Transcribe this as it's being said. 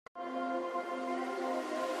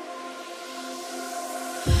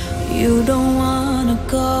You don't wanna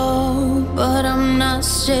go, but I'm not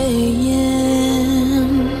staying.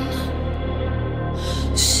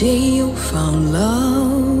 See, you found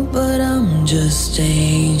love, but I'm just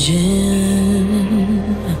staging.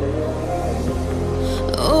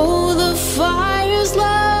 Oh, the fire's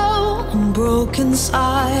low, I'm broken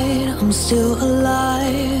inside. I'm still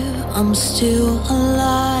alive, I'm still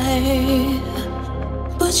alive.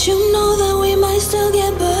 But you know that we might still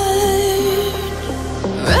get burned.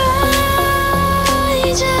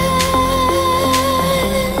 Raging,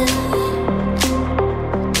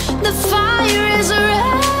 the fire is raging.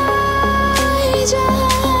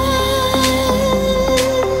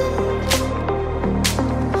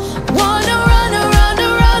 Wanna run around,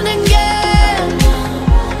 around again.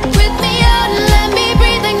 With me out and let me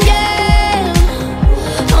breathe again.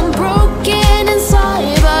 I'm broken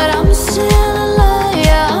inside, but I'm still alive.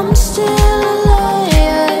 Yeah, I'm still alive.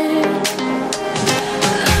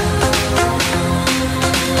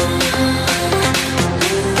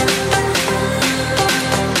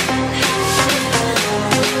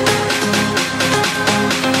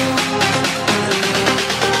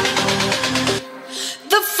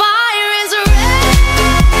 The fire is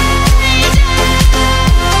raging.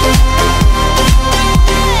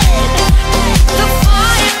 The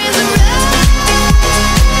fire is raging.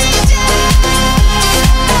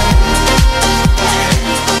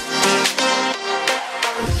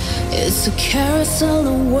 It's a carousel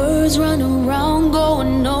of words running around,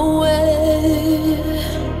 going nowhere.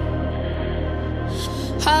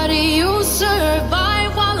 How do you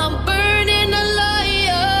survive while I'm burning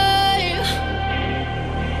alive?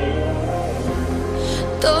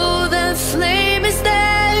 Though the flame is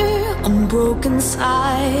there, I'm broken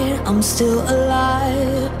inside. I'm still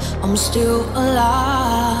alive, I'm still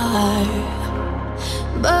alive.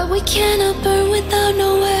 But we cannot burn without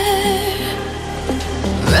no way.